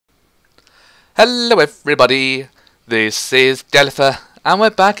Hello everybody, this is Delifer, and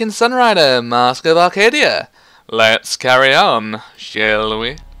we're back in Sunrider, Mask of Arcadia. Let's carry on, shall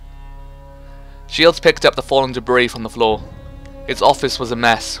we? Shields picked up the fallen debris from the floor. His office was a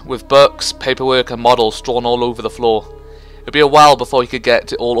mess, with books, paperwork and models strewn all over the floor. It'd be a while before he could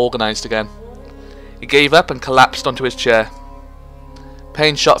get it all organised again. He gave up and collapsed onto his chair.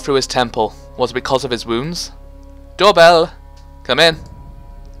 Pain shot through his temple. Was it because of his wounds? Doorbell! Come in.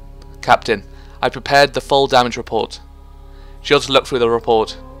 Captain, I prepared the full damage report. Shields looked through the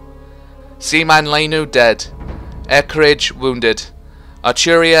report. Seaman Lainu dead. Arcadius wounded.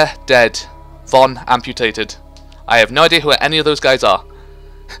 Arturia dead. Von amputated. I have no idea who any of those guys are.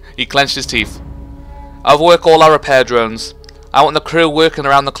 He clenched his teeth. Overwork all our repair drones. I want the crew working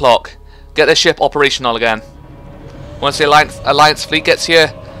around the clock. Get their ship operational again. Once the Alliance fleet gets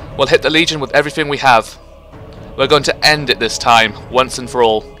here, we'll hit the Legion with everything we have. We're going to end it this time, once and for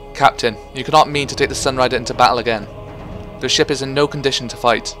all. Captain, you cannot mean to take the Sunrider into battle again. The ship is in no condition to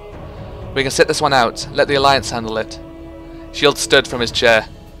fight. We can sit this one out, let the Alliance handle it. Shield stood from his chair.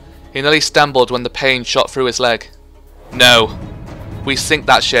 He nearly stumbled when the pain shot through his leg. No. We sink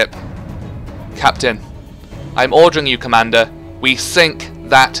that ship. Captain, I'm ordering you, Commander. We sink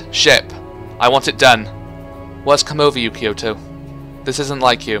that ship. I want it done. What's come over you, Kyoto? This isn't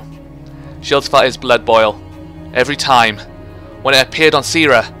like you. Shields felt his blood boil. Every time. When it appeared on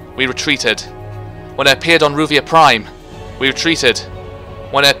Sierra, we retreated. When it appeared on Ruvia Prime, we retreated.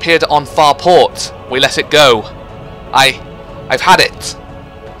 When it appeared on Far Port, we let it go. I've had it.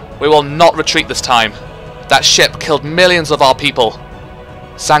 We will not retreat this time. That ship killed millions of our people.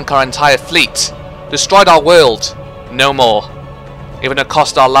 Sank our entire fleet. Destroyed our world. No more. Even if it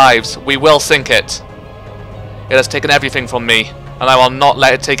cost our lives, we will sink it. It has taken everything from me, and I will not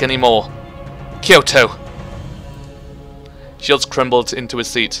let it take any more. Kyoto! Shields crumbled into his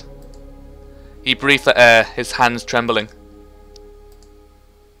seat. He breathed the air, his hands trembling.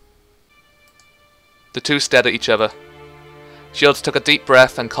 The two stared at each other. Shields took a deep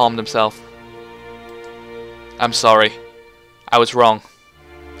breath and calmed himself. I'm sorry. I was wrong.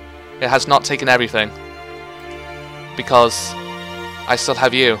 It has not taken everything. Because I still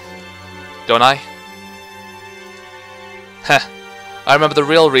have you, don't I? Heh. I remember the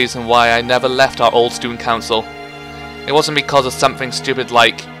real reason why I never left our old student council. It wasn't because of something stupid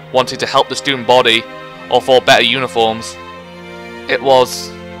like wanting to help the student body or for better uniforms. It was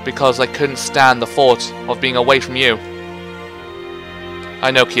because I couldn't stand the thought of being away from you.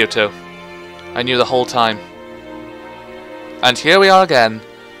 I know, Kyoto. I knew the whole time. And here we are again,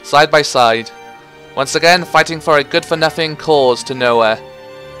 side by side, once again fighting for a good-for-nothing cause to nowhere.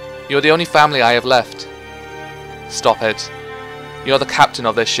 You're the only family I have left. Stop it. You're the captain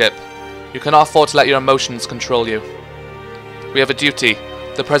of this ship. You cannot afford to let your emotions control you. We have a duty,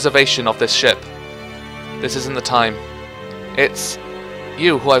 the preservation of this ship. This isn't the time. It's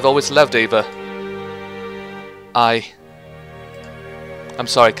you who I've always loved, Ava. I'm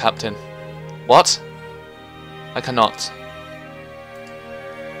sorry, Captain. What? I cannot.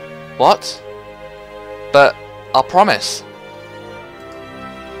 What? But I'll promise.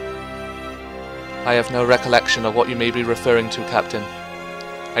 I have no recollection of what you may be referring to, Captain.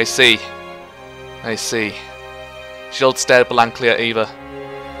 I see. I see. Shield stared blankly at Eva.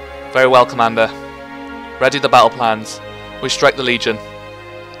 Very well, Commander. Ready the battle plans. We strike the Legion.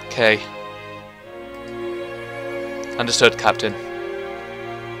 Okay. Understood, Captain.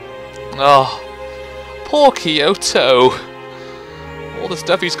 Oh, poor Kyoto. All the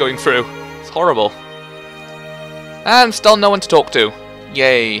stuff he's going through. It's horrible. And still no one to talk to.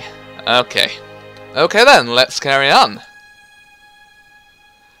 Yay. Okay. Okay then, let's carry on.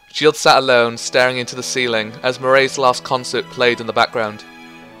 Shield sat alone, staring into the ceiling, as Murray's last concert played in the background.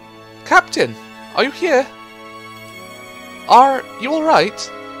 Captain, are you here? Are you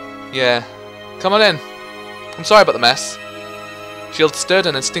alright? Yeah. Come on in. I'm sorry about the mess. Shield stood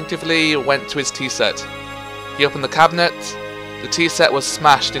and instinctively went to his tea set. He opened the cabinet. The tea set was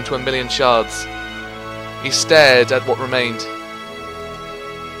smashed into a million shards. He stared at what remained.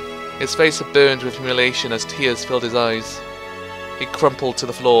 His face had burned with humiliation as tears filled his eyes. He crumpled to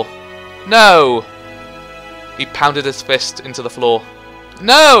the floor. No! He pounded his fist into the floor.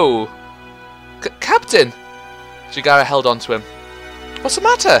 No! Captain! Jigara held on to him. What's the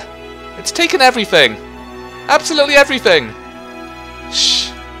matter? It's taken everything. Absolutely everything. Shh.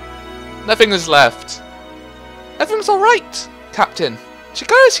 Nothing is left. Everything's alright, Captain.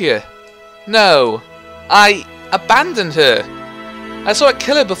 Jigara's here. No. I abandoned her. I saw it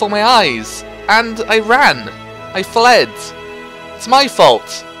kill her before my eyes. And I ran. I fled. It's my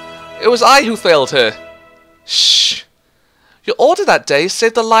fault. It was I who failed her. Shh. Your order that day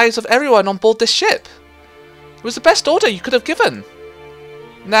saved the lives of everyone on board this ship. It was the best order you could have given.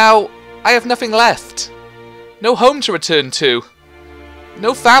 Now, I have nothing left. No home to return to.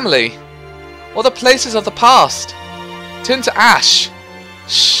 No family. Or the places of the past. Turned to ash.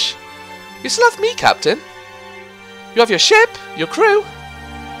 Shh. You still have me, Captain. You have your ship, your crew.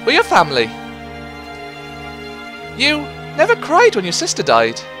 We're your family. You never cried when your sister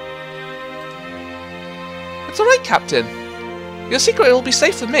died. It's alright, Captain. Your secret will be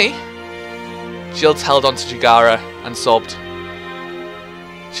safe with me. Shields held onto Chigara and sobbed.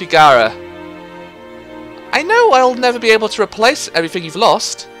 Chigara, I know I'll never be able to replace everything you've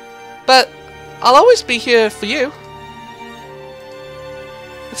lost, but I'll always be here for you.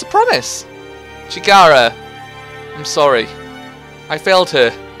 It's a promise. Chigara, I'm sorry. I failed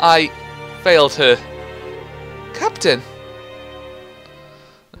her. I failed her. Captain.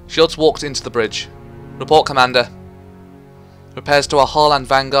 Shields walked into the bridge. Report, Commander. Repairs to our hull and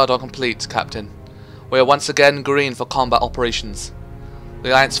vanguard are complete, Captain. We are once again green for combat operations. The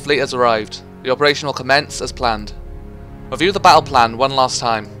Alliance fleet has arrived. The operation will commence as planned. Review the battle plan one last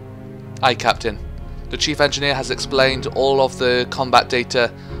time. Aye, Captain. The Chief Engineer has explained all of the combat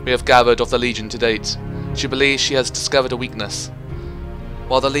data we have gathered of the Legion to date. She believes she has discovered a weakness.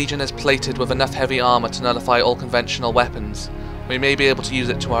 While the Legion is plated with enough heavy armor to nullify all conventional weapons, we may be able to use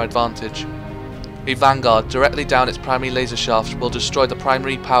it to our advantage. A vanguard directly down its primary laser shaft will destroy the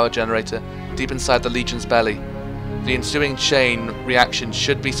primary power generator deep inside the Legion's belly. The ensuing chain reaction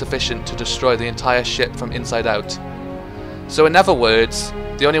should be sufficient to destroy the entire ship from inside out. So in other words,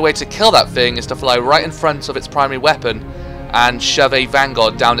 the only way to kill that thing is to fly right in front of its primary weapon and shove a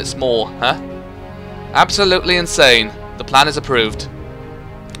vanguard down its maw, huh? Absolutely insane. The plan is approved.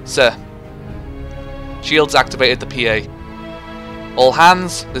 Sir. Shields activated the PA. All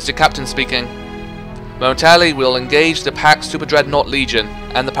hands, this is your captain speaking. Momentarily we will engage the Pax Super Dreadnought Legion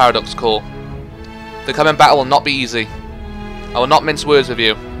and the Paradox Corps. The coming battle will not be easy. I will not mince words with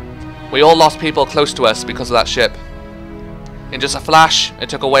you. We all lost people close to us because of that ship. In just a flash, it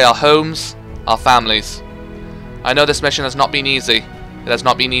took away our homes, our families. I know this mission has not been easy. It has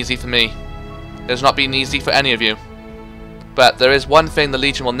not been easy for me. It has not been easy for any of you. But there is one thing the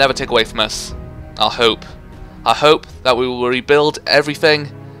Legion will never take away from us. Our hope. Our hope that we will rebuild everything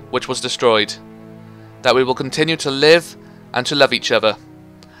which was destroyed. That we will continue to live and to love each other.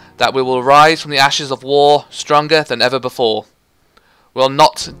 That we will rise from the ashes of war stronger than ever before. We will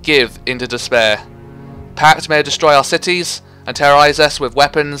not give in to despair. Pact may destroy our cities and terrorize us with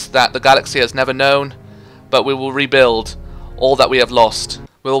weapons that the galaxy has never known, but we will rebuild all that we have lost.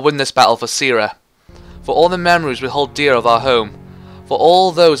 We will win this battle for Sira, for all the memories we hold dear of our home, for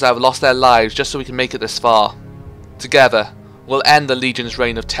all those that have lost their lives just so we can make it this far. Together, we'll end the Legion's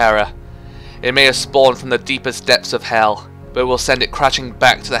reign of terror. It may have spawned from the deepest depths of hell, but we'll send it crashing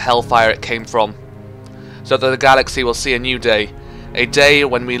back to the hellfire it came from, so that the galaxy will see a new day, a day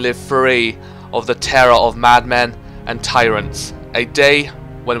when we live free of the terror of madmen and tyrants, a day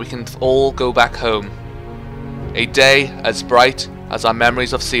when we can all go back home, a day as bright as our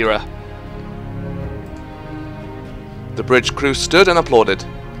memories of Sira. The bridge crew stood and applauded.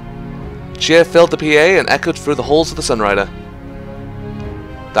 Cheer filled the PA and echoed through the halls of the Sunrider.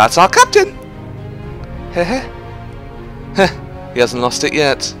 That's our captain! Heh heh. He hasn't lost it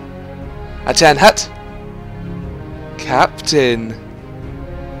yet. Attend hut! Captain.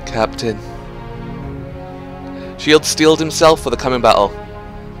 Captain. Shield steeled himself for the coming battle.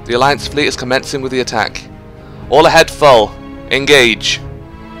 The Alliance fleet is commencing with the attack. All ahead full. Engage.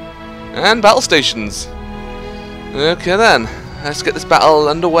 And battle stations. Okay then, let's get this battle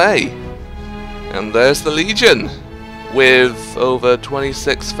underway. And there's the Legion, with over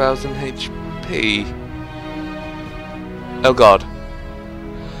 26,000 HP. Oh god.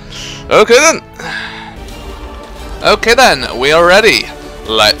 Okay then, we are ready.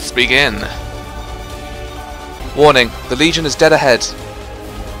 Let's begin. Warning, the Legion is dead ahead.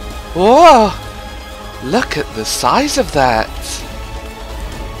 Whoa! Look at the size of that!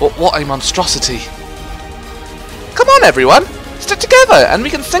 What a monstrosity! Come on everyone! Stick together and we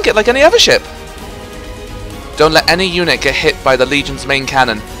can sink it like any other ship! Don't let any unit get hit by the Legion's main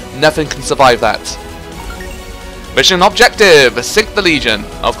cannon. Nothing can survive that. Mission objective! Sink the Legion,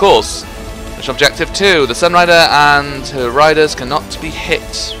 of course. Mission objective 2. The Sunrider and her riders cannot be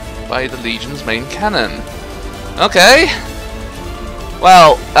hit by the Legion's main cannon. Okay.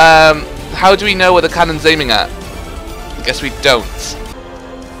 Well, how do we know where the cannon's aiming at? I guess we don't.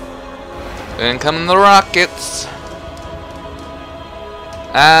 In come the rockets.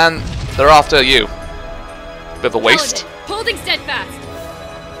 And they're after you. Bit of a waste. Holding steadfast.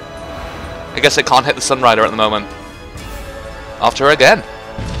 I guess they can't hit the Sunrider at the moment. After her again.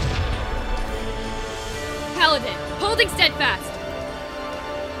 Paladin, holding steadfast.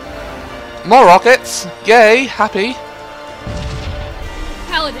 More rockets. Yay, happy.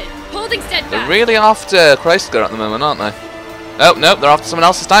 Paladin, holding steadfast. They're really after Chrysler at the moment, aren't they? Oh, no, they're after someone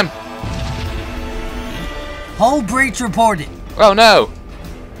else's time. Hull breach reported. Oh, no.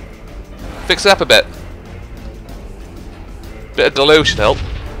 Fix it up a bit. Bit of glue should help.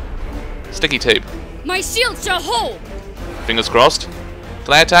 Sticky tape. My shield shall hold. Fingers crossed.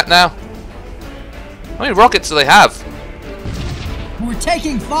 Can I attack now? How many rockets do they have? We're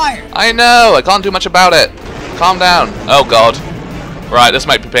taking fire. I know, I can't do much about it. Calm down. Oh, God. Right, this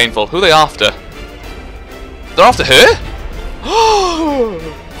might be painful. Who are they after? They're after her?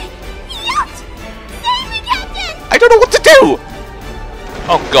 I don't know what to do!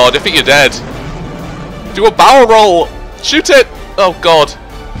 Oh god, I think you're dead. Do a barrel roll! Shoot it! Oh god.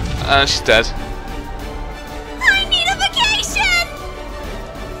 And she's dead. I need a vacation!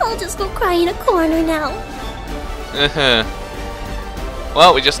 I'll just go cry in a corner now.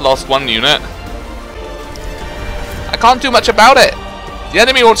 Well, we just lost one unit. I can't do much about it! The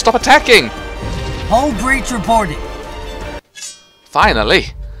enemy won't stop attacking! Hull breach reported. Finally.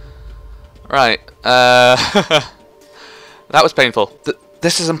 Right, that was painful.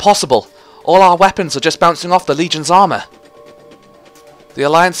 This is impossible. All our weapons are just bouncing off the Legion's armor. The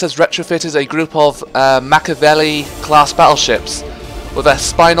Alliance has retrofitted a group of Machiavelli-class battleships with a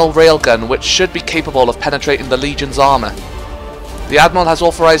spinal railgun which should be capable of penetrating the Legion's armor. The Admiral has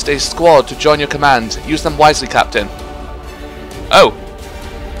authorized a squad to join your command. Use them wisely, Captain. Oh.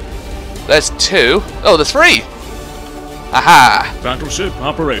 There's 2. Oh, there's 3. Aha! Battleship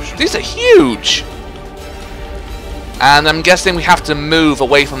operation. These are huge! And I'm guessing we have to move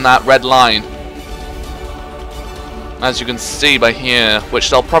away from that red line. As you can see by here, which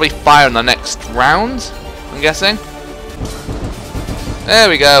they'll probably fire in the next round, I'm guessing. There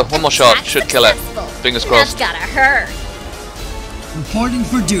we go, one more shot, should kill it. Fingers crossed. That's gotta hurt. Reporting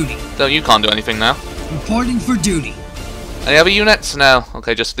for duty. So you can't do anything now. Reporting for duty. Any other units? No.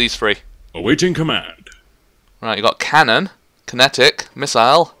 Okay, just these 3. Awaiting command. Right, you got cannon, kinetic,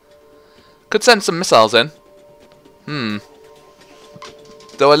 missile. Could send some missiles in.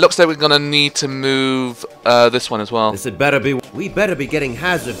 Though it looks like we're gonna need to move this one as well. This had better be. We better be getting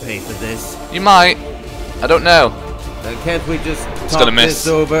hazard pay for this. You might. I don't know. Can't we just It's talk gonna miss. this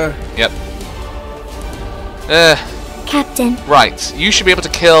over? Yep. Captain. Right, you should be able to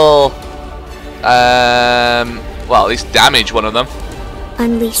kill. Well, at least damage one of them.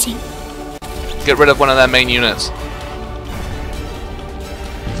 Unleashing. Get rid of one of their main units.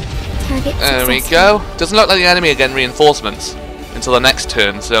 Target There we successful. go. Doesn't look like the enemy are getting reinforcements until the next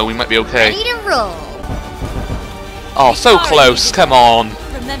turn, so we might be okay. Ready to roll. Oh, so close. Come on.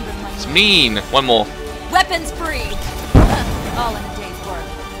 Remember my It's mean. One more. weapons free. All in a day's work.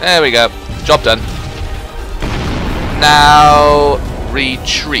 There we go. Job done. Now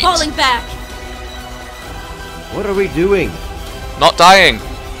retreat. Falling back. What are we doing? Not dying.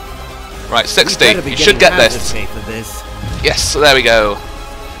 Right, We 60. better be You should getting get hazard this. pay for this. Yes, there we go.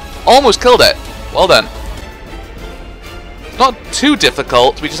 Almost killed it. Well done. Not too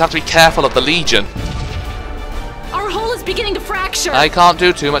difficult. We just have to be careful of the Legion. Our hull is beginning to fracture. I can't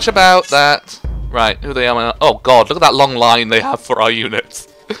do too much about that. Right, who they are? Oh god, look at that long line they have for our units.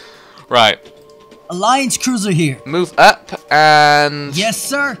 Right, Alliance cruiser here. move up and Yes,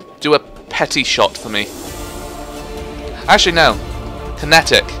 sir. do a petty shot for me. Actually, no.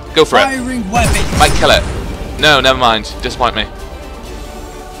 Kinetic. Go for it. Firing weapon. Might kill it. No, never mind. Disappoint me.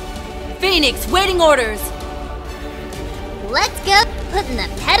 Phoenix, waiting orders. Let's go. Putting the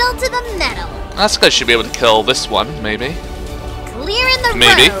pedal to the metal. That's good. Should be able to kill this one, maybe. Clearing the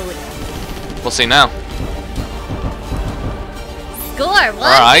Maybe. road. We'll see now. Score one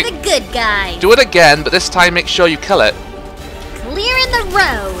Alright. for the good guys. Do it again, but this time make sure you kill it. Clearing the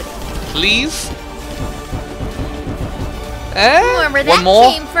road. Please? More where One that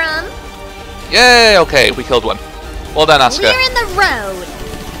more? came from. Yay, okay, we killed one. Well done, Asuka. Clearing the road.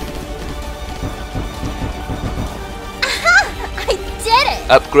 Aha! I did it.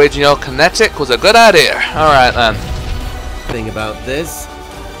 Upgrading your kinetic was a good idea. Alright then. Thing about this.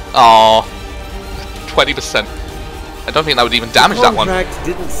 Aw. 20%. I don't think that would even damage that one. Contract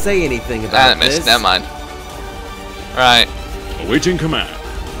didn't say anything about And it missed, this. never mind. Right. Awaiting command.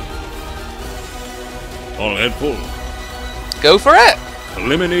 All head full. Go for it!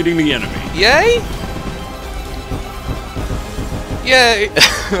 Eliminating the enemy. Yay! Yay!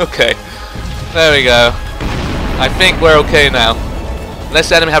 Okay. There we go. I think we're okay now. Unless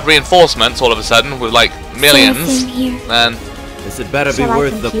the enemy have reinforcements all of a sudden with like millions, Safe in here. then This had better be Shall I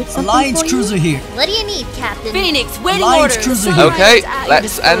worth compute the... something Alliance for you? cruiser here. What do you need, Captain? Phoenix, waiting Alliance orders. cruiser Sunrider's here. Okay, at your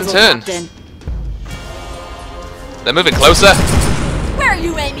let's end disposal, turn. Captain. They're moving closer. Where are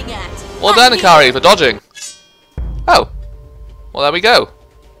you aiming at? Well done, Ikari, for dodging. Oh. Well, there we go.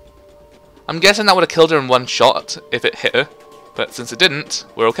 I'm guessing that would have killed her in one shot if it hit her. But since it didn't,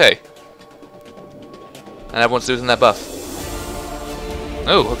 we're okay. And everyone's losing their buff.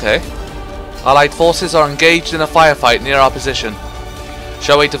 Oh, okay. Allied forces are engaged in a firefight near our position.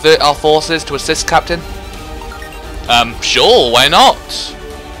 Shall we divert our forces to assist, Captain? Sure, why not?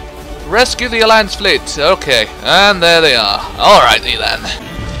 Rescue the Alliance fleet. Okay, and there they are. Alrighty then.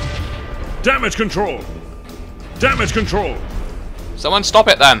 Damage control! Damage control! Someone stop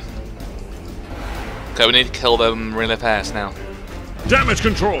it then. Okay, we need to kill them really fast now. Damage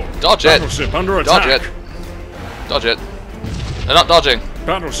control! Dodge it. Battleship under Dodge attack! it. Dodge it. They're not dodging.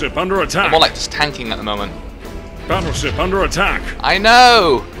 Battleship under They're attack! more like just tanking at the moment. Battleship under attack! I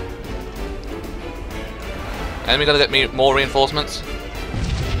know! Enemy gonna get me more reinforcements?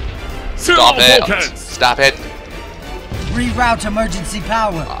 Seal Stop all it! bulkheads! Stop it! Reroute emergency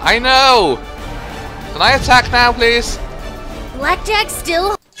power. I know! Can I attack now, please? Blackjack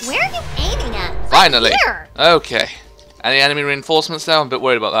still. Where are you aiming at? Right Finally! here. Okay. Any enemy reinforcements though? I'm a bit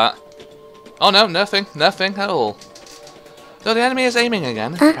worried about that. Oh no, nothing. Nothing at all. Though the enemy is aiming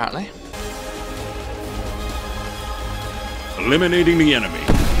again, apparently. Eliminating the enemy.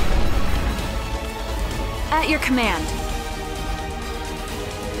 At your command.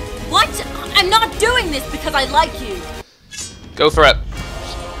 What? I'm not doing this because I like you. Go for it.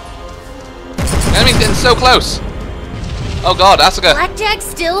 The enemy's getting so close. Oh god, Asuka. Blackjack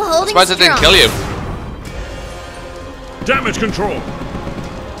still holding Surprised it didn't strong. kill you. Damage control!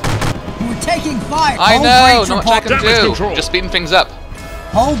 We're taking fire. I Hull know, breach not much I reported. can Damage do. control. Just speeding things up.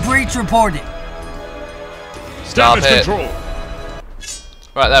 Hull breach reported. Stop Damage it. control!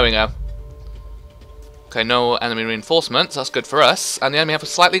 Right, there we go. Okay, no enemy reinforcements. That's good for us. And the enemy have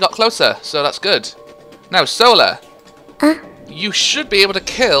slightly got closer, so that's good. Now, Solar. You should be able to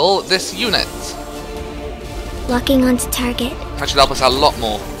kill this unit. Locking onto target. That should help us a lot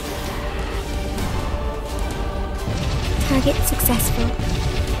more. Target successful.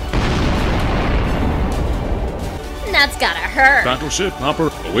 That's gotta hurt. Battleship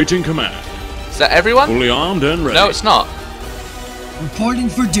awaiting command. Is that everyone? Fully armed and ready. No, it's not. Reporting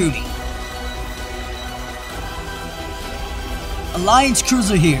for duty. Alliance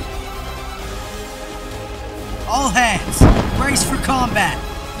cruiser here. All hands, brace for combat.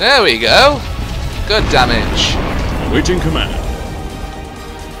 There we go. Good damage. Awaiting command.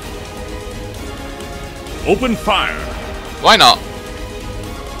 Open fire. Why not?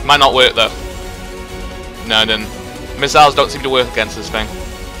 Might not work though. No, it didn't. Missiles don't seem to work against this thing.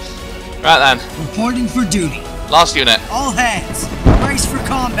 Right then. Reporting for duty. Last unit. All hands, brace for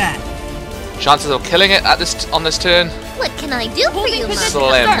combat. Chances of killing it at on this turn. What can I do for Holding you, position,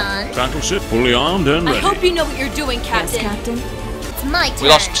 Slim. son? Battleship fully armed and I ready. hope you know what you're doing, Captain. It's my turn. We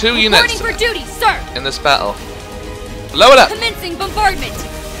lost 2 Reporting units for duty, sir. in this battle. Blow it up. Commencing bombardment.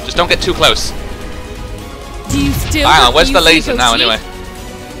 Just don't get too close. Do you still? Hang on, where's the refuse to laser now proceed?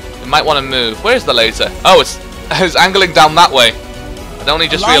 anyway? We might want to move. Where's the laser? Oh, it's angling down that way. I only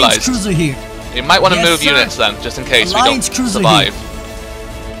just Alliance realised. cruiser here. You might want to Yes, move sir. units then, just in case Alliance we don't cruiser survive.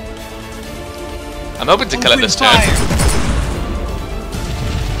 I'm hoping to kill it Open this turn. fire.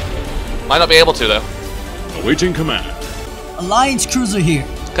 Might not be able to though. Awaiting command. Alliance cruiser here.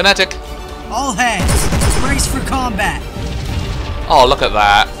 Kinetic. All hands, brace for combat. Oh, look at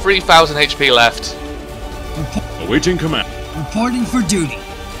that. 3,000 HP left. Awaiting command. Reporting for duty.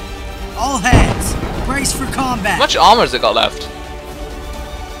 All hands, brace for combat. How much armor has it got left?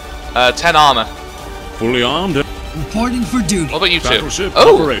 10 armor. Fully armed and Reporting for duty. What about you two? battleship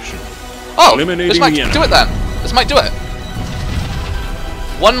Oh! operation. Oh! Eliminating This might the enemy. do it then. This might do it.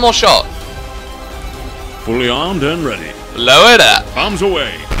 One more shot. Fully armed and ready. Blow it up. Bombs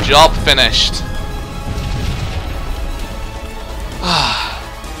away. Job finished.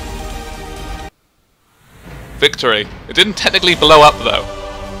 Victory. It didn't technically blow up though.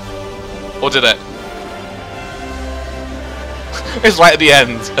 Or did it? It's right at the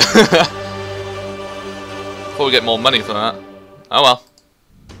end. Before we get more money for that. Oh well.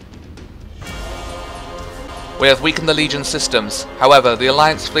 We have weakened the Legion's systems. However, the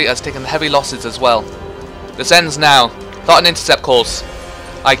Alliance fleet has taken heavy losses as well. This ends now. Thought an intercept course.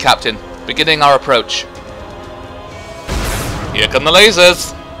 Aye, Captain. Beginning our approach. Here come the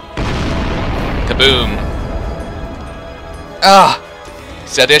lasers. Kaboom. Ah!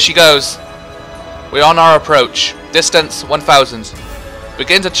 So there she goes. We're on our approach. Distance 1,000.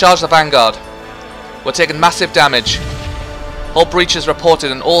 Begin to charge the vanguard. We're taking massive damage. Hull breaches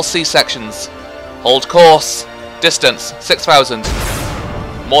reported in all sea sections. Hold course. Distance 6,000.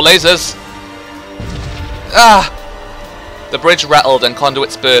 More lasers. Ah! The bridge rattled and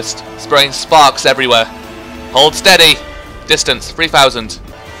conduits burst, spraying sparks everywhere. Hold steady. Distance 3,000.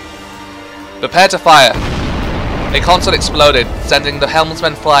 Prepare to fire. A console exploded, sending the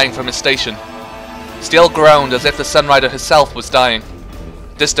helmsman flying from his station. Steel groaned as if the Sunrider herself was dying.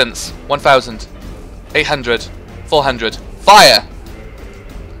 Distance 1,000. 800. 400. Fire!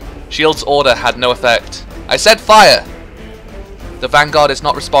 Shield's order had no effect. I said fire! The Vanguard is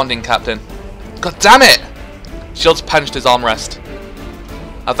not responding, Captain. God damn it! Shields punched his armrest.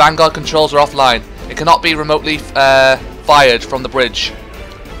 Our Vanguard controls are offline. It cannot be remotely fired from the bridge.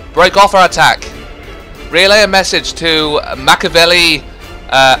 Break off our attack. Relay a message to Machiavelli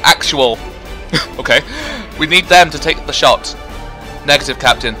Actual. Okay. We need them to take the shot. Negative,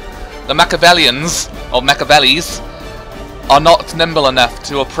 Captain. The Machiavellians, or Machiavellis, are not nimble enough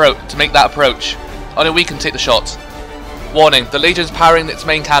to make that approach. Only we can take the shot. Warning, the Legion's powering its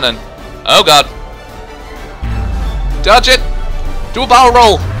main cannon. Oh god. Dodge it! Do a barrel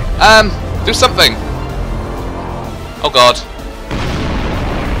roll! Do something! Oh god.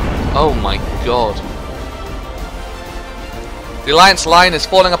 Oh my god. The Alliance line is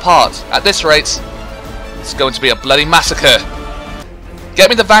falling apart. At this rate, it's going to be a bloody massacre. Get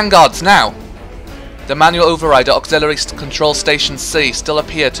me the Vanguards, now! The manual override at Auxiliary Control Station C still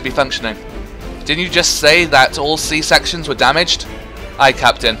appeared to be functioning. Didn't you just say that all C sections were damaged? Aye,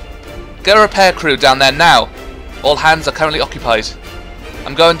 Captain. Get a repair crew down there now. All hands are currently occupied.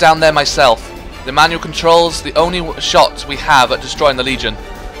 I'm going down there myself. The manual controls the only shot we have at destroying the Legion.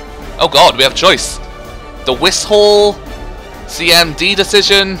 Oh god, we have a choice. The Wishall CMD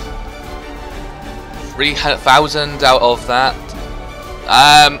decision. 3,000 out of that.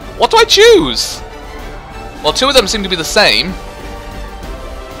 What do I choose? Well, two of them seem to be the same.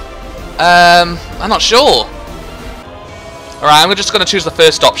 I'm not sure. Alright, I'm just going to choose the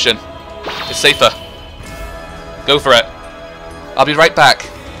first option. It's safer. Go for it. I'll be right back.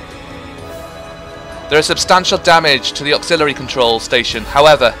 There is substantial damage to the auxiliary control station.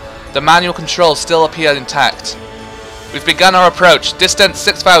 However, the manual controls still appear intact. We've begun our approach. Distance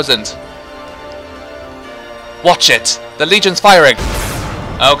 6,000. Watch it. The Legion's firing.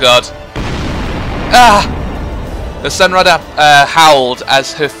 Oh god. Ah! The Sunrider howled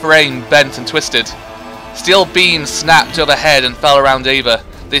as her frame bent and twisted. Steel beams snapped overhead and fell around Ava.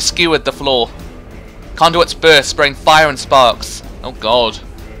 They skewered the floor. Conduits burst, spraying fire and sparks. Oh god.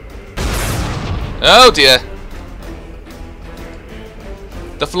 Oh dear.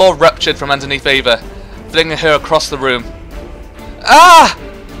 The floor ruptured from underneath Ava, flinging her across the room. Ah!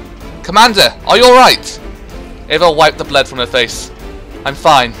 Commander, are you alright? Ava wiped the blood from her face. I'm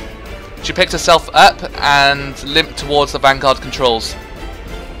fine. She picked herself up and limped towards the Vanguard controls.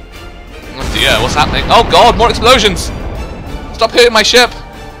 Oh dear, what's happening? Oh god, more explosions! Stop hitting my ship!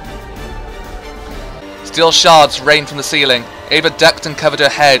 Steel shards rained from the ceiling. Ava ducked and covered her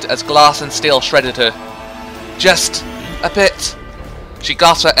head as glass and steel shredded her. Just a bit. She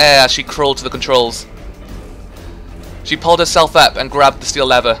gasped for air as she crawled to the controls. She pulled herself up and grabbed the steel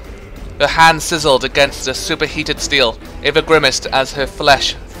lever. Her hand sizzled against the superheated steel. Ava grimaced as her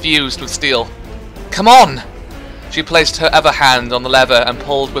flesh fused with steel. Come on! She placed her other hand on the lever and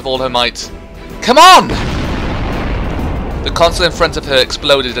pulled with all her might. Come on! The console in front of her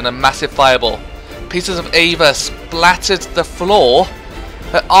exploded in a massive fireball. Pieces of Ava splattered the floor.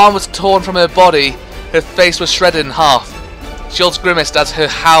 Her arm was torn from her body. Her face was shredded in half. Shields grimaced as her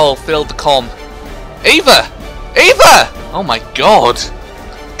howl filled the comm. Ava! Ava! Oh my god!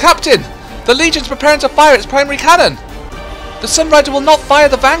 Captain! The Legion's preparing to fire its primary cannon! The Sunrider will not fire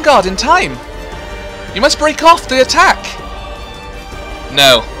the Vanguard in time! You must break off the attack!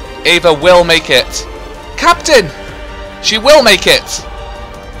 No. Ava will make it. Captain! She will make it!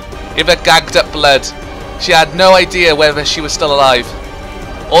 Ava gagged up blood. She had no idea whether she was still alive.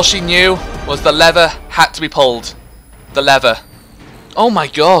 All she knew was the lever had to be pulled. The lever. Oh my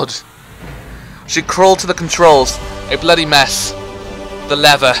god! She crawled to the controls, a bloody mess. The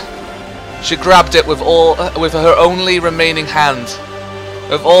lever. She grabbed it with her only remaining hand.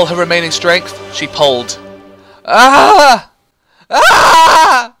 With all her remaining strength, she pulled. Ah!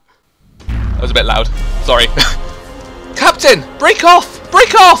 Ah! That was a bit loud. Sorry. Captain! Break off!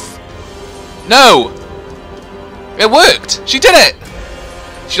 Break off! No! It worked! She did it!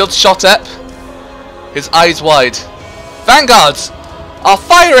 Shields shot up. His eyes wide. Vanguards are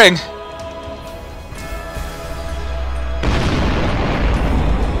firing!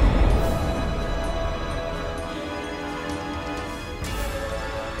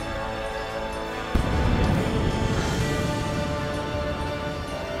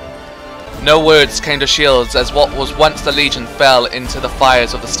 No words came to Shields as what was once the Legion fell into the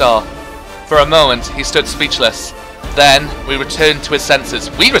fires of the star. For a moment, he stood speechless. Then, we returned to his senses.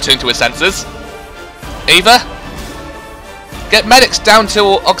 We returned to his senses? Ava? Get medics down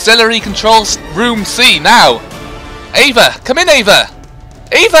to auxiliary control room C, now! Ava! Come in, Ava!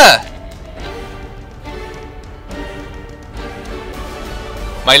 Ava!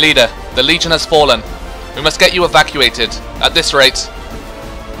 My leader, the Legion has fallen. We must get you evacuated. At this rate...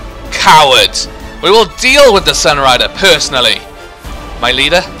 Coward! We will deal with the Sunrider personally. My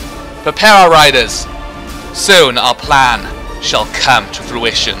leader, prepare our riders. Soon our plan shall come to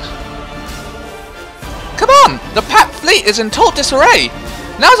fruition. Come on! The Pack fleet is in total disarray.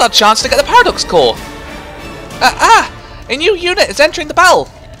 Now's our chance to get the Paradox Core. A new unit is entering the battle.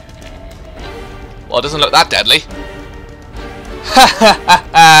 Well, it doesn't look that deadly. Ha ha ha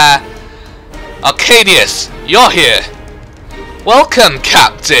ha! Arcadius, you're here. Welcome,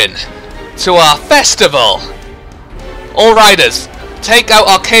 Captain, to our festival. All riders, take out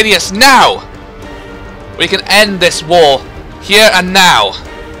Arcadius now. We can end this war here and now.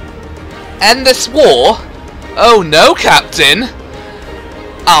 End this war? Oh no, Captain.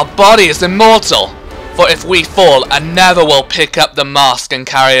 Our body is immortal, for if we fall, another will pick up the mask and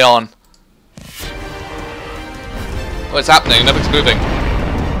carry on. What's happening? Nothing's moving.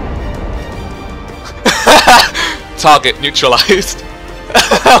 Target neutralized.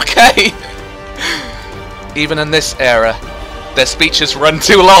 Okay. Even in this era, their speeches run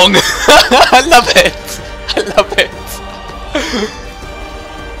too long. I love it. I love it.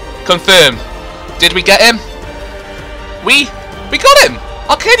 Confirm. Did we get him? We got him.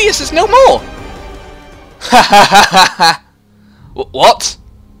 Arcadius is no more. Ha ha ha ha ha. What?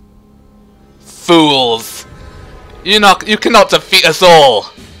 Fools. You cannot defeat us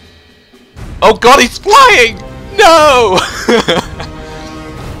all. Oh god, he's flying! No!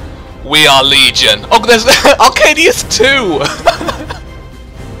 We are Legion. Oh, there's Arcadius 2!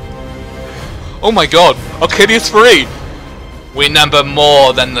 Oh my god, Arcadius 3! We number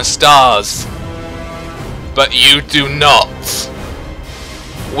more than the stars. But you do not.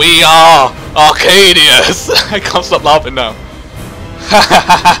 We are Arcadius! I can't stop laughing now.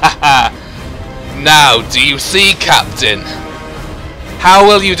 Now, do you see, Captain? How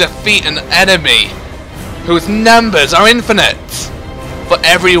will you defeat an enemy whose numbers are infinite? For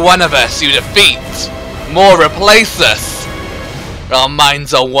every one of us you defeat, more replace us. Our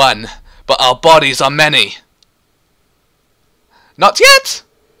minds are one, but our bodies are many. Not yet?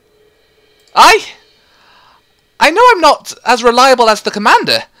 I know I'm not as reliable as the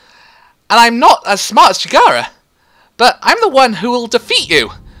commander, and I'm not as smart as Chigara, but I'm the one who will defeat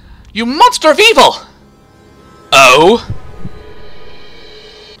you. You monster of evil! Oh?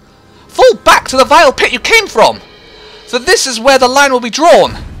 Fall back to the vile pit you came from! For this is where the line will be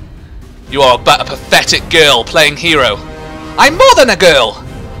drawn! You are but a pathetic girl playing hero. I'm more than a girl!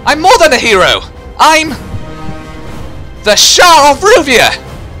 I'm more than a hero! I'm... the Shah of Ruvia!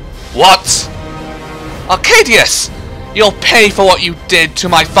 What? Arcadius! You'll pay for what you did to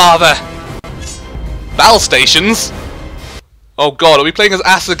my father! Battle stations? Oh god, are we playing as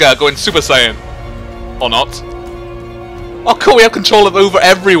Asuka going Super Saiyan? Or not? Oh cool, we have control over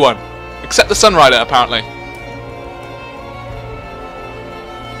everyone. Except the Sunrider, apparently.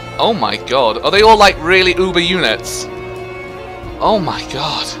 Oh my god, are they all like really uber units? Oh my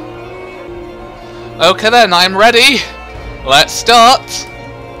god. Okay then, I'm ready. Let's start.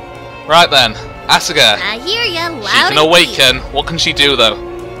 Right then, Asuka. I hear ya loud She can awaken. What can she do though?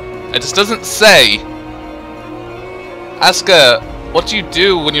 It just doesn't say. Asuka, what do you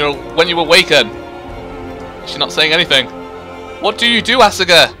do when you awaken? She's not saying anything. What do you do,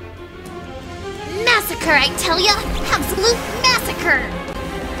 Asuka? Massacre, I tell ya! Absolute massacre!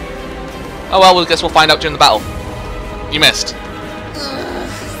 Oh well, I guess we'll find out during the battle. You missed. Ugh,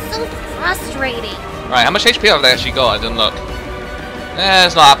 so frustrating. Right, how much HP have they actually got? I didn't look.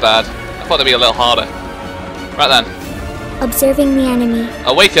 It's not that bad. I thought they'd be a little harder. Right then. Observing the enemy.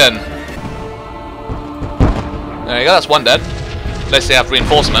 Awaken! There you go, that's one dead. Unless they have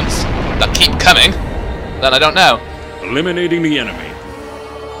reinforcements that keep coming, then I don't know. Eliminating the enemy.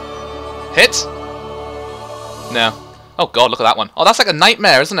 Hit? No. Oh god, look at that one. Oh, that's like a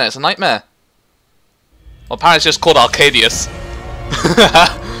nightmare, isn't it? It's a nightmare. Well, apparently it's just called Arcadius.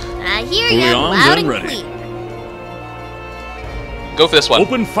 I hear Fully ya armed loud and and ready. clear. Go for this one.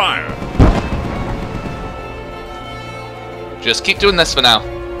 Open fire. Just keep doing this for now.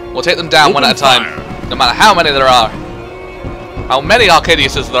 We'll take them down Open one at a time. fire. No matter how many there are. How many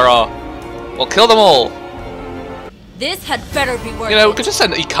Arcadiuses there are. We'll kill them all. This had better be worth You know, we it. could just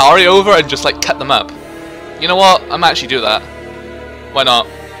send Ikari over and just like cut them up. You know what? I might actually do that. Why not?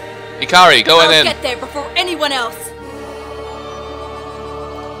 Ikari, going I'll in. get there before anyone else.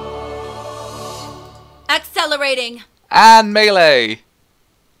 Accelerating. And melee.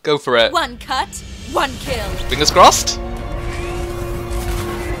 Go for it. One cut, one kill. Fingers crossed.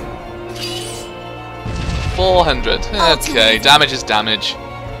 400. Okay, damage is damage.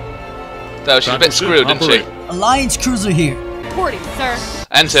 Though she's a bit screwed, isn't she? Alliance cruiser here. Reporting, sir.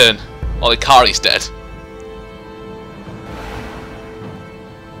 End turn. Well, Ikari's dead.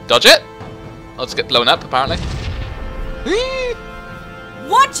 Dodge it. I'll just get blown up, apparently.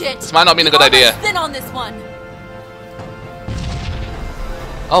 Watch it. This might not be a good idea. Thin on this one.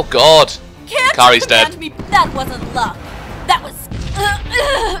 Oh God. Can't Ikari's dead. command me. That wasn't luck. That was.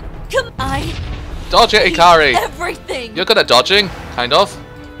 Come. I. Dodge it, Ikari. Everything. You're good at dodging, kind of.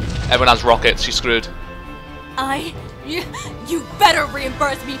 Everyone has rockets. She's screwed. You better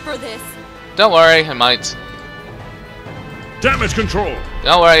reimburse me for this. Don't worry, I might. Damage control.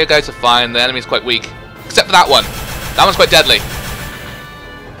 Don't worry, you guys are fine. The enemy's quite weak. Except for that one. That one's quite deadly.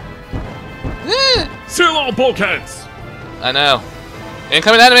 Seal all bulkheads. I know.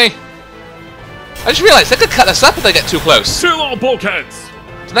 Incoming enemy! I just realised they could cut us up if they get too close. Seal all bulkheads.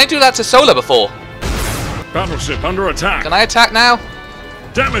 Didn't they do that to Solar before? Battleship under attack. Can I attack now?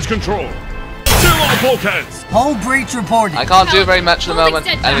 Damage control. Seal all bulkheads. Hull breach reported. I can't do very much at the moment.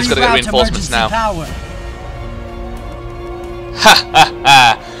 Holding Enemy's got to get Reroute reinforcements emergency now. Power. Ha ha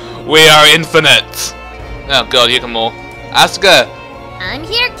ha! We are infinite! Oh God, here come more. Asuka, I'm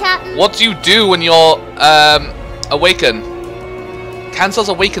here, Captain. what do you do when you're, awaken? Cancels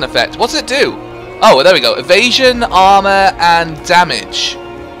awaken effect. What does it do? Oh, there we go. Evasion, armor, and damage.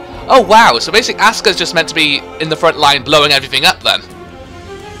 Oh wow, so basically Asuka's just meant to be in the front line blowing everything up then.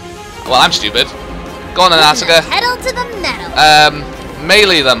 Well, I'm stupid. Go on then, Asuka. Pedal to the metal.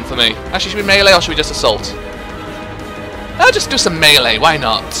 Melee them for me. Actually, should we melee or should we just assault? I'll just do some melee, why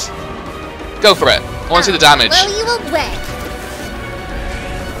not? Go for it. I want to see the damage. Blow you away.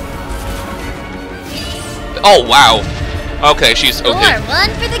 Oh, wow. Okay, she's Score okay. one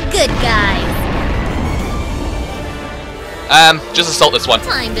for the good guys. Just assault this one.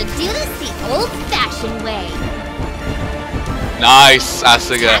 Time to do this the old-fashioned way. Nice,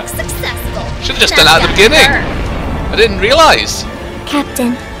 Asuka. Attack successful. Should have just done that at the beginning. I didn't realise.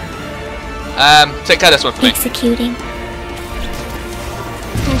 Captain, Take care of this one for me. executing.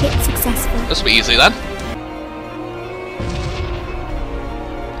 Target successful. This will be easy then.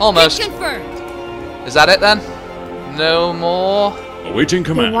 Almost. Confirmed. Is that it then? No more. Awaiting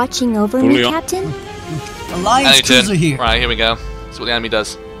You're command. watching over Fully me, on. Captain? Alliance Enemy turn. cruiser here. Right, here we go. That's what the enemy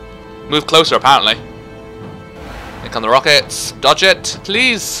does. Move closer, apparently. Here come the rockets. Dodge it,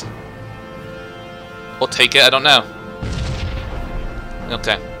 please. Or take it, I don't know.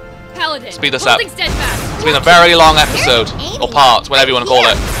 Okay. Paladin. Speed this up. Holding steadfast. It's been a very long episode. Or part, whatever you want to call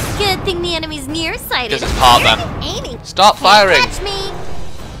it. Good thing the enemy's nearsighted. Guess it's part then. Aiming. Stop firing. Can't catch me.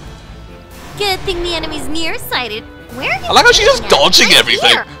 Good thing the enemy's nearsighted. Where are you I like how she's just aiming at? dodging Right everything.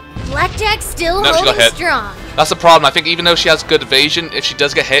 here. Blackjack still No, she got holding hit. strong. That's the problem. I think even though she has good evasion, if she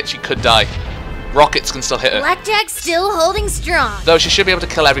does get hit, she could die. Rockets can still hit her. Blackjack still holding strong. Though she should be able to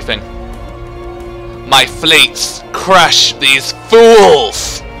kill everything. My fleets crush these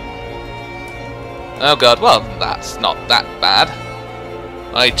fools! Oh god, well, that's not that bad.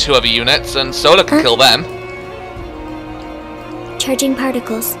 I need 2 other units, and Solar can kill them. Charging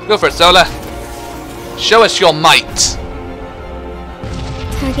particles. Go for it, Solar. Show us your might.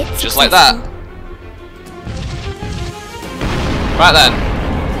 Target Just like that. Right then.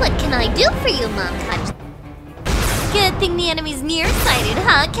 What can I do for you, Mom Touch? Good thing the enemy's nearsighted,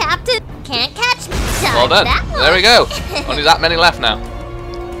 huh, Captain? Can't catch me. Well done. That There we go. Only that many left now.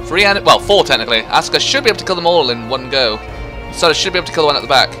 4 technically. Asuka should be able to kill them all in one go. Solar should be able to kill the one at the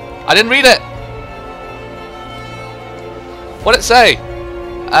back. I didn't read it. What'd it say?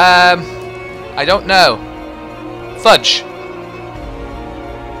 I don't know. Fudge.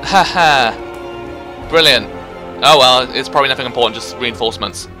 Haha. Brilliant. Oh well, it's probably nothing important, just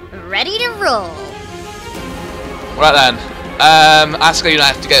reinforcements. Ready to roll. Right then. Asuka, you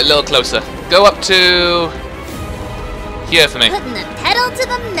have to get a little closer. Go up to here for me. Putting the pedal to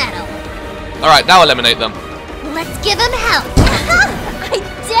the metal. Alright, now eliminate them. Let's give him hell. I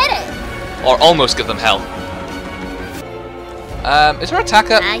did it. Or almost give them hell. Is her attack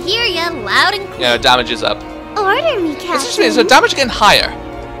up? I hear ya loud and clear. Yeah, damage is up. Order me, Captain. Excuse me, is her damage getting higher?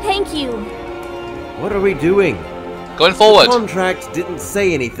 Thank you. What are we doing? Going The forward. contract didn't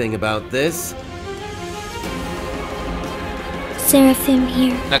say anything about this. Seraphim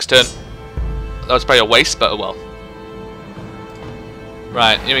here. Next turn. That was probably a waste, but oh well.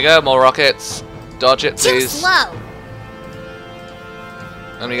 Right, here we go, more rockets. Dodge it, Too please. slow.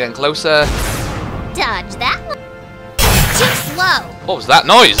 Enemy getting closer. Dodge that one. Too slow. What was that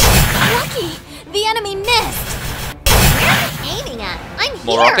noise? Lucky! The enemy missed! Where are they aiming at? I'm here.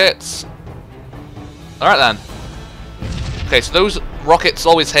 More rockets. Alright then. Okay, so those rockets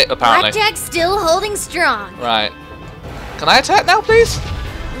always hit apparently. Blackjack's still holding strong. Right. Can I attack now, please?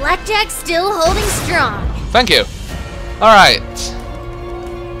 Blackjack's still holding strong. Thank you. Alright.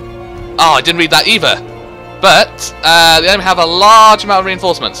 Oh, I didn't read that either. But, the enemy have a large amount of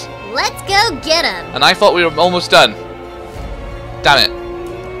reinforcements. Let's go get him. And I thought we were almost done. Damn it.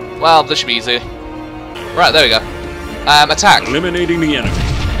 Well, this should be easy. Right, there we go. Attack. Eliminating the enemy.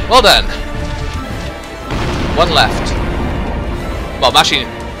 Well done. One left. Well, actually,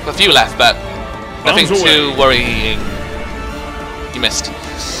 a few left, but nothing Bombs too away. worrying. You missed.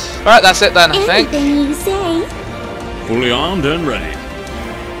 Alright, that's it then, I think. Anything you say. Fully armed and ready.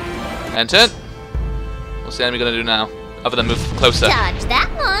 Enter. What's the enemy going to do now? Other than move closer. Dodge that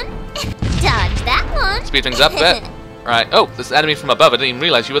one. Dodge that one. Speed things up a bit. Right. Oh, there's an enemy from above. I didn't even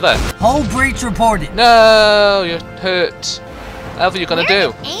realize you were there. Hull breach reported. No, you're hurt. Whatever you're going to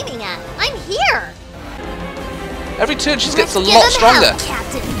Where do. are you aiming at? I'm here. Every turn she gets a Let's lot give him stronger. help,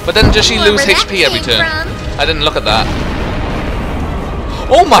 Captain. But then does she Remember lose that HP every came turn? from? I didn't look at that.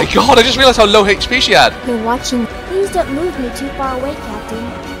 Oh my god, I just realized how low HP she had. You're watching. Please don't move me too far away, Captain.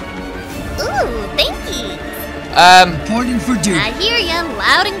 Ooh, thank you. Reporting for duty. I hear ya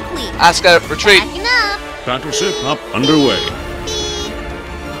loud and clear. Asuka, retreat. Backing up. Battleship up underway.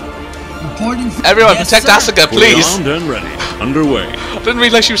 Reporting for Everyone, Yes, protect sir. Asuka, Fully please. armed and ready. Underway. I didn't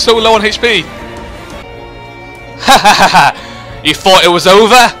realize she was so low on HP. Ha ha ha ha! You thought it was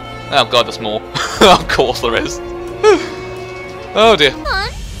over? Oh god, there's more. Of course there is. Oh dear. Come on.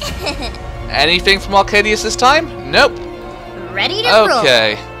 Anything from Arcadius this time? Nope. Ready to roll.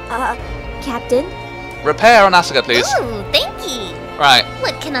 Okay. Captain? Repair on Asuka, please. Ooh, thank you. Right.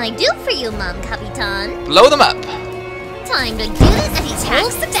 What can I do for you, Mom Capitan? Blow them up. Time to do this the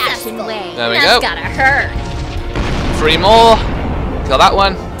old-fashioned way. There we That's go. gotta hurt. 3 more. Kill that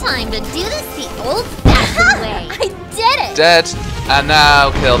one. Time to do this the old-fashioned way. I did it. Dead. And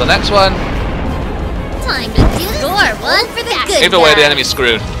now kill the next one. Time to do this one for the good Either way, the guy. enemy's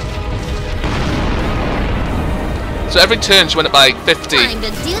screwed. So every turn she went up by 50. Time to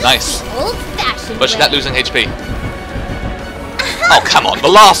do this Nice. the old-fashioned But she way. kept losing HP. Oh, come on. The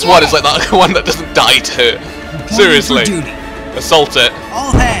last one is like the one that doesn't die to her. Reporting Seriously. for duty. Assault it.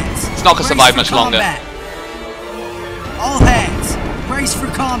 All hands. It's not gonna Brace survive for much longer. combat. All hands. Brace for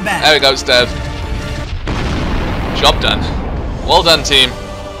combat. There we go, it's dead. Job done. Well done, team.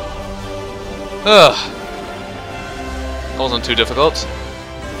 Ugh. That wasn't too difficult.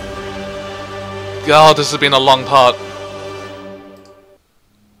 God, this has been a long part.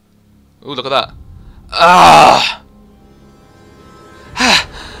 Ooh, look at that. Ah!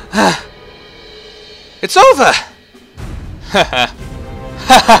 It's over!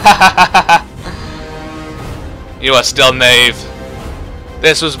 You are still knave.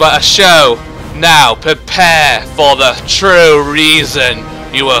 This was but a show. Now prepare for the true reason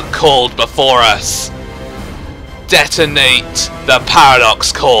you were called before us. Detonate the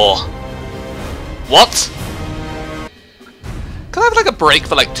paradox core. What? Can I have like a break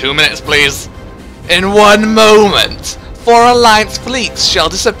for like 2 minutes, please? In one moment, 4 Alliance fleets shall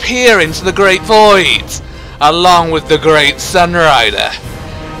disappear into the Great Void, along with the Great Sunrider,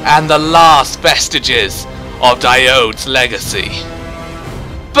 and the last vestiges of Diode's legacy.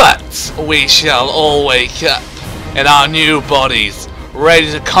 But we shall all wake up in our new bodies,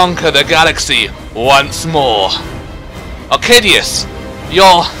 ready to conquer the galaxy once more. Arcadius,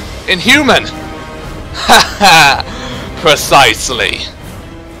 you're inhuman! Ha ha! Precisely.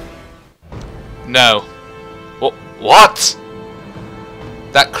 No. What?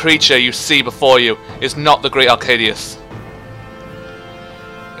 That creature you see before you is not the great Arcadius.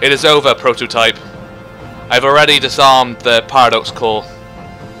 It is over, prototype. I've already disarmed the paradox core.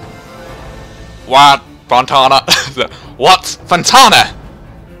 What, Fontana? What? Fontana!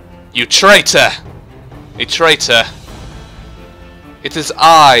 You traitor! A traitor. It is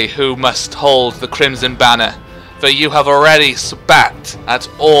I who must hold the Crimson Banner, for you have already spat at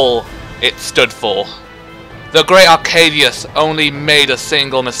all it stood for. The great Arcadius only made a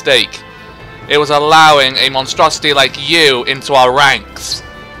single mistake. It was allowing a monstrosity like you into our ranks.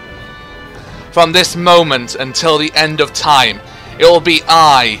 From this moment until the end of time, it will be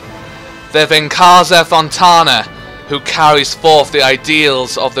I, the Venkaza Fontana, who carries forth the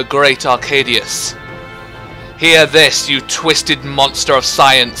ideals of the great Arcadius. Hear this, you twisted monster of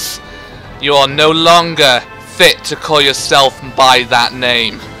science. You are no longer fit to call yourself by that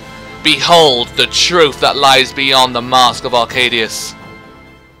name. Behold the truth that lies beyond the mask of Arcadius.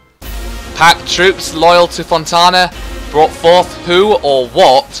 Pack troops loyal to Fontana brought forth who or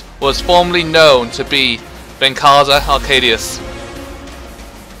what was formerly known to be Benkaza Arcadius.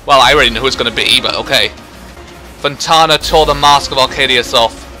 Well, I already know who it's going to be, but okay. Fontana tore the mask of Arcadius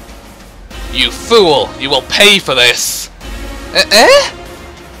off. You fool! You will pay for this!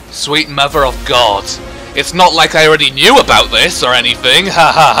 Sweet mother of God. It's not like I already knew about this or anything,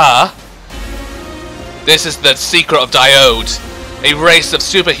 ha ha ha! This is the secret of Diode, a race of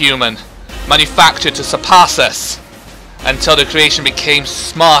superhuman, manufactured to surpass us, until the creation became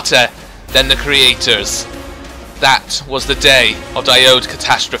smarter than the creators. That was the day of Diode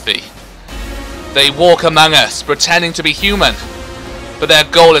catastrophe. They walk among us, pretending to be human, but their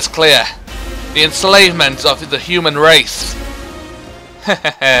goal is clear, the enslavement of the human race.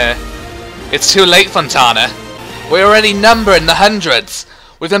 It's too late, Fontana. We already number in the hundreds.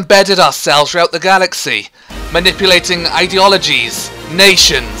 We've embedded ourselves throughout the galaxy, manipulating ideologies,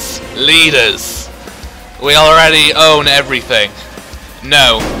 nations, leaders. We already own everything.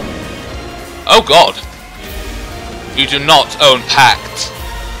 No. Oh God. You do not own Pact.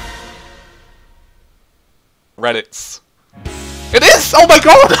 Reddits. It is! Oh my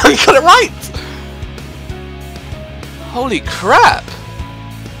God! I got it right! Holy crap!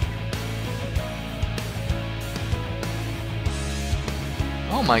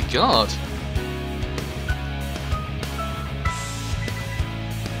 Oh my God.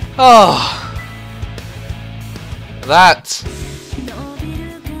 Oh. That.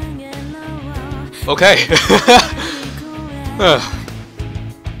 Okay.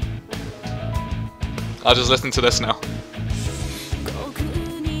 I'll just listen to this now.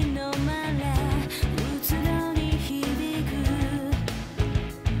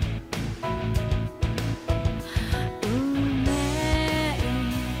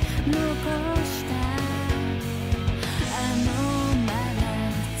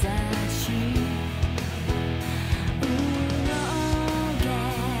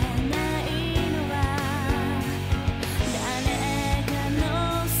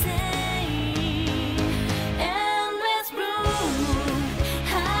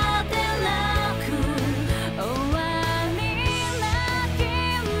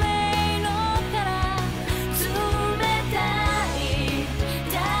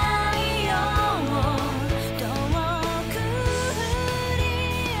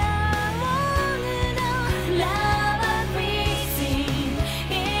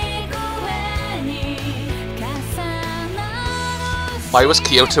 Why was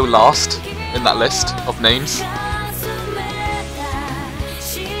Kyoto last in that list of names?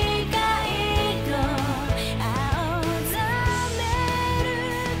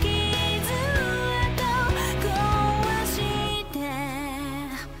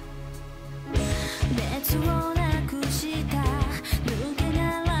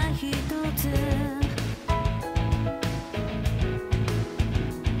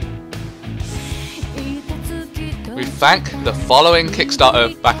 We thank the following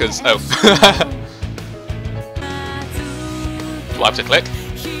Kickstarter backers. Oh. Do I have to click?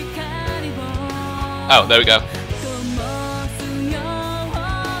 Oh, there we go.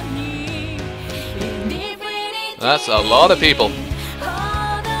 That's a lot of people.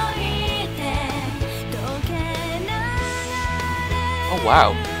 Oh,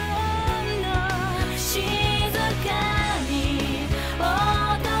 wow.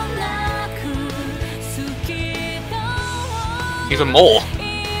 Even more.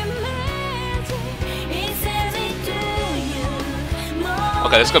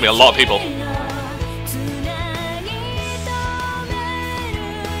 Okay, there's gonna be a lot of people.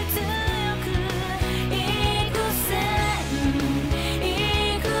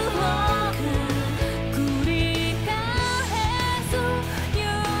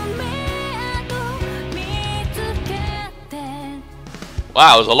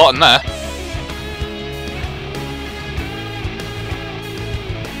 Wow, there's a lot in there.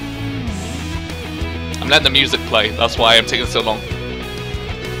 I'm letting the music play, that's why I'm taking so long.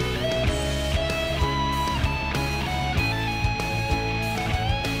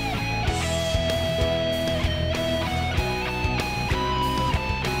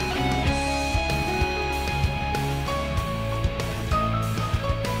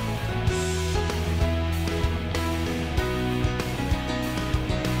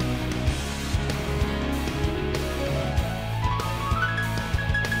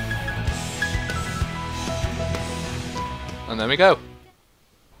 And there we go.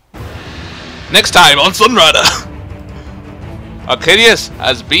 Next time on Sunrider! Arcadius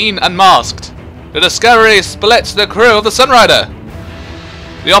has been unmasked. The discovery splits the crew of the Sunrider.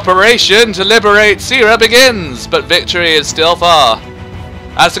 The operation to liberate Sierra begins, but victory is still far.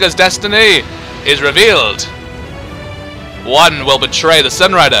 Asuka's destiny is revealed. One will betray the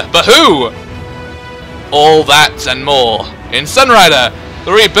Sunrider, but who? All that and more in Sunrider,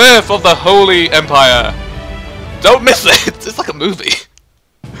 the rebirth of the Holy Empire. Don't miss it. It's like a movie.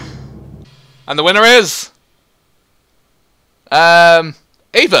 And the winner is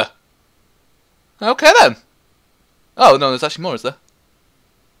Ava. Okay then. Oh no, there's actually more, is there?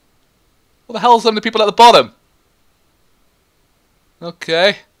 What the hell are so many people at the bottom?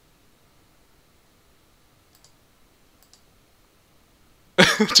 Okay.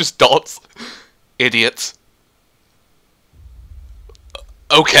 Just dots. Idiots.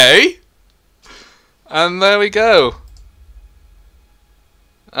 Okay. And there we go.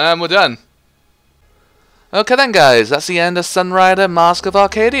 And we're done. Okay then guys, that's the end of Sunrider Mask of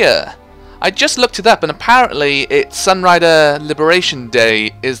Arcadia. I just looked it up and apparently it's Sunrider Liberation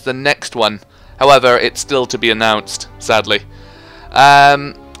Day is the next one. However, it's still to be announced, sadly.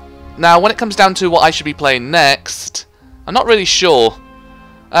 Now when it comes down to what I should be playing next, I'm not really sure.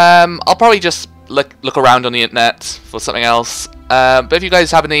 I'll probably just look around on the internet for something else. But if you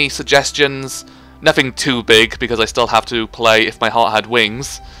guys have any suggestions, nothing too big because I still have to play If My Heart Had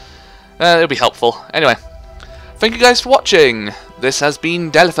Wings, it'll be helpful. Anyway, thank you guys for watching. This has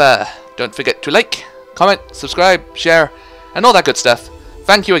been Delpha. Don't forget to like, comment, subscribe, share, and all that good stuff.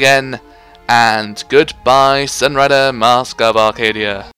 Thank you again, and goodbye, Sunrider Mask of Arcadia.